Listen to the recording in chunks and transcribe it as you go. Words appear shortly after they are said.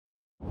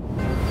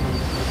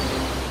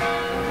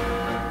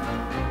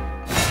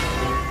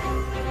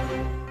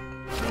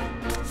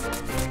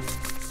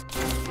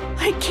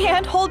I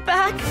can't hold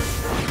back.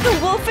 The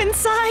wolf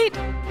inside.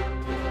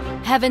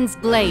 Heaven's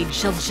blade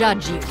shall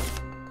judge you.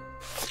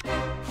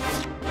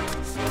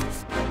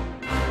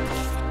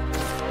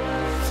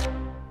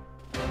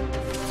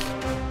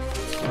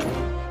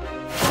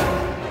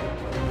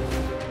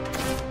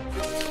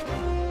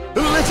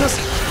 Let us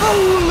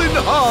howl in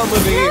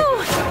harmony!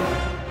 No!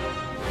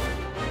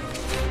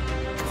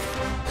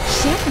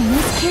 Sharing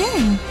is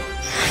caring.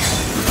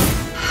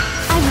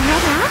 I'm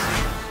not up.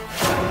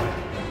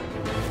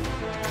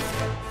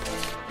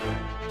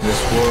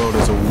 This world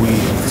is a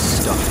wheel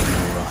stuck in a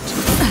rut.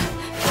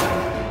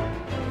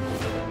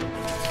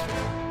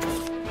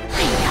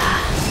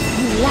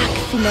 You lack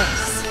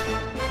finesse.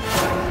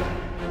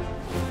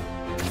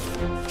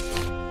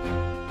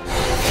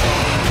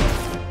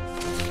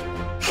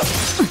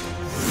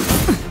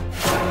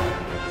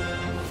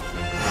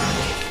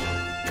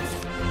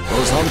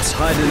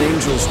 Untied an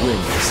angel's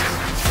wings.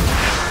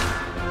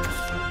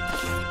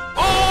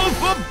 All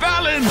for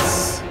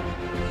balance!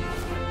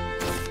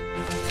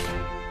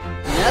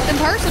 Nothing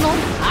personal.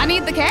 I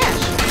need the cash.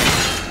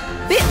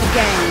 Bit the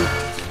game.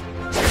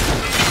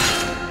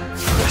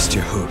 Rest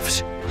your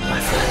hooves, my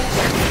friend.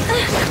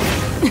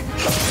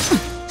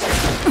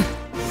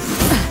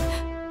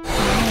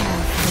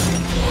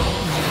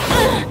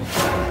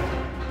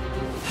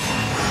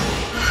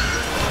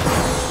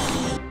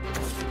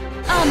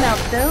 I'll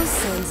melt those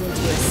sins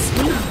into a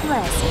sweet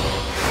blessing.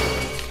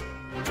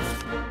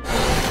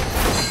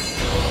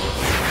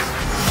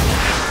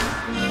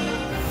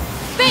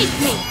 Face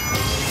me!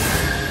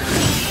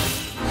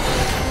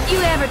 You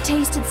ever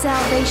tasted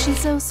salvation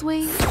so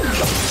sweet? I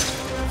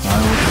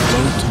will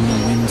float on the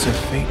winds of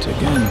fate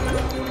again.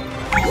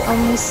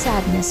 Only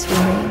sadness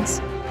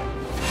remains.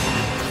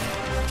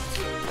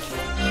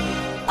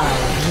 Our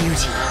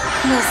beauty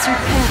Will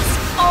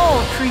surpass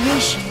all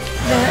creation.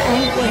 Their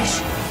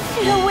anguish.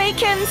 It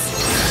awakens.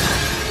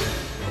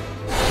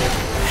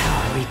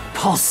 How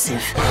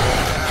repulsive.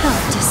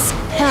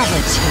 Have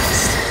a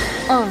taste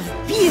of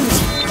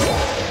beauty.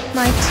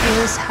 My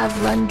tears have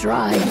run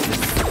dry.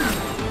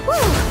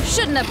 Whew,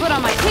 shouldn't have put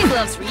on my pig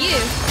gloves for you.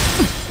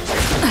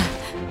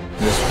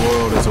 This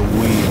world is a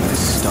wheel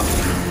stuck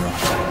in a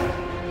rut.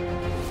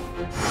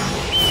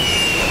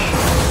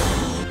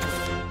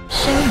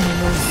 Show me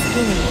your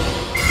skin.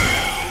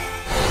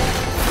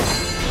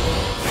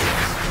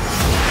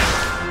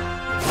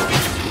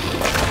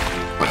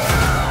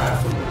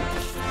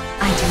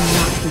 I do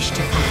not wish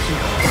to hurt you.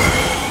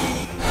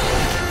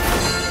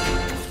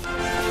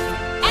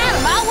 Out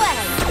of my way!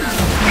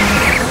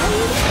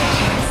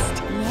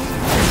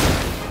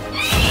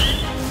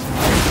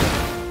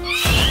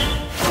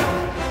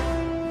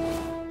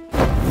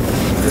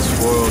 This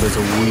world is a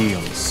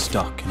wheel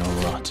stuck in a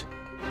rut.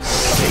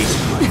 Sate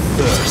my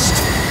thirst.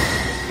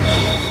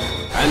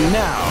 And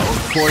now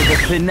for the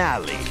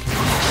finale.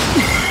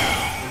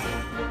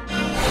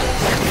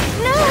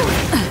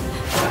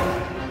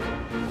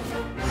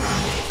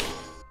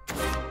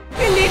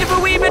 In need of a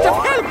wee bit of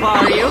help,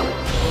 are you?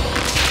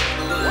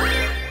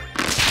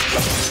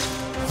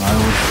 I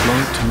will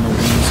float on the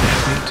wings of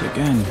fate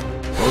again.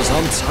 Those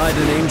untied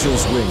an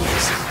angel's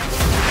wings.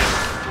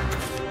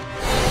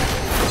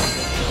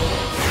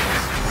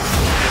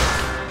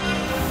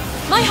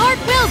 My heart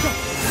wills it!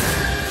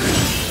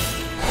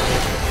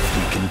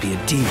 You can be a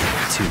demon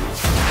too.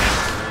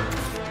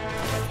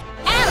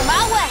 Out of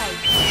my way!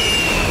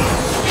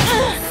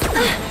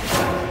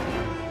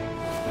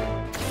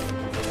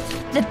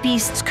 The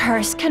beast's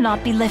curse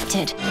cannot be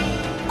lifted.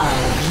 Our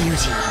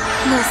beauty.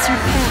 Will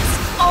surpass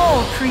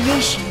all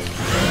creation.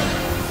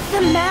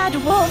 The mad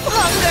wolf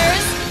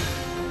hungers.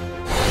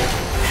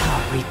 How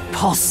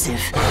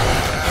repulsive.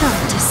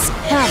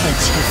 Have a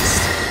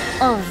taste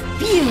of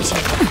beauty.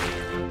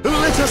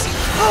 Let us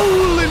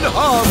howl in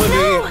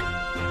harmony!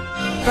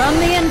 From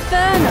the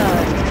inferno,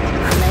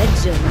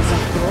 legends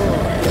of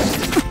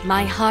gore.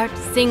 My heart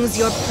sings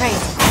your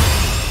praise.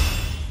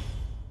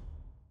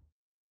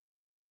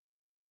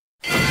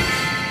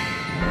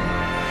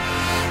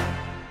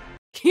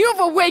 You've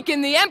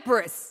awakened the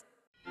Empress!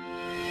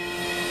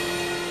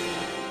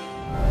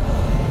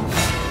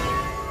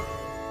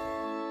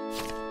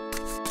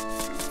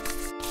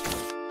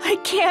 I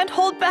can't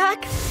hold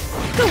back.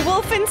 The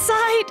wolf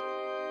inside.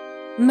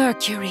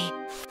 Mercury.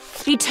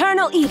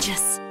 Eternal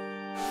Aegis.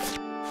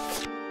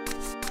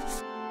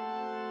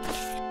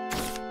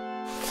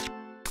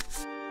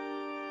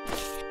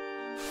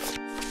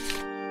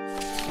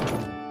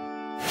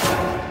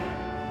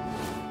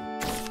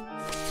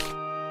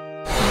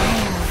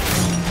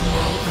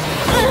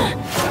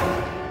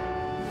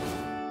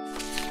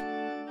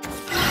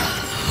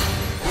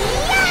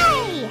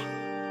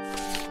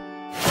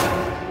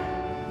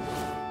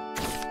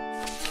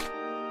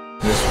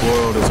 This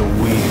world is a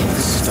wheel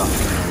stuck in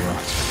a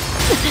rut.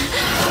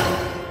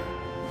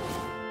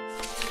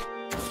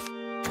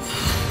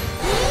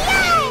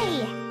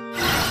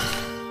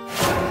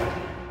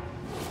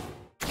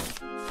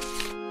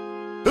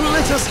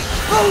 Let us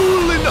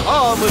howl in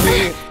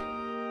harmony!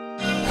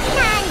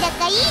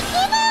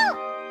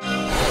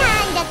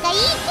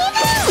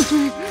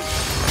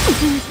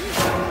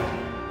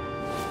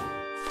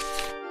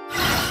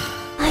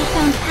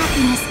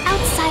 happiness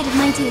outside of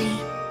my duty.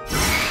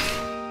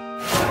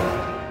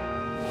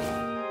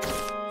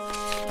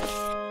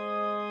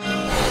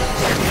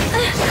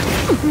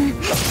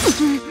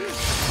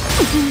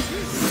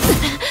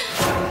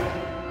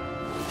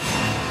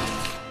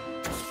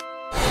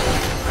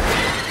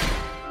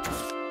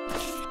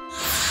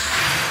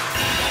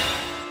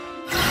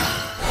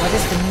 What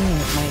is the meaning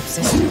of my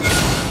existence?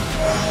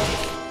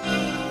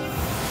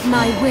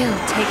 My will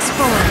takes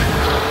form.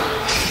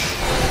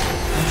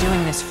 I'm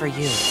doing this for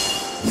you.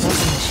 What's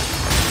the mission?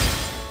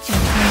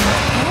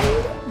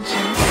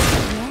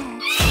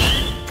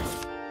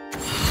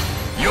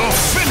 You're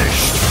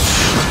finished!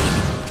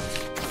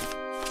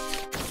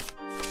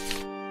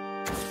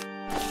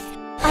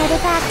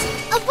 Artifact,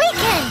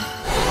 awaken!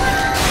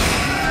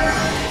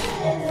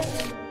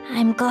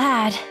 I'm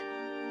glad.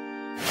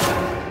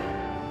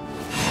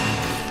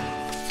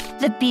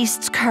 The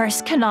beast's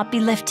curse cannot be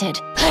lifted.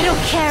 I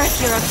don't care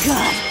if you're a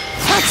god.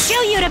 I'll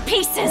chew you to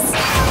pieces!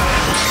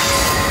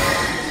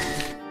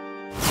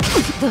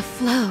 The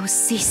flow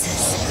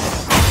ceases.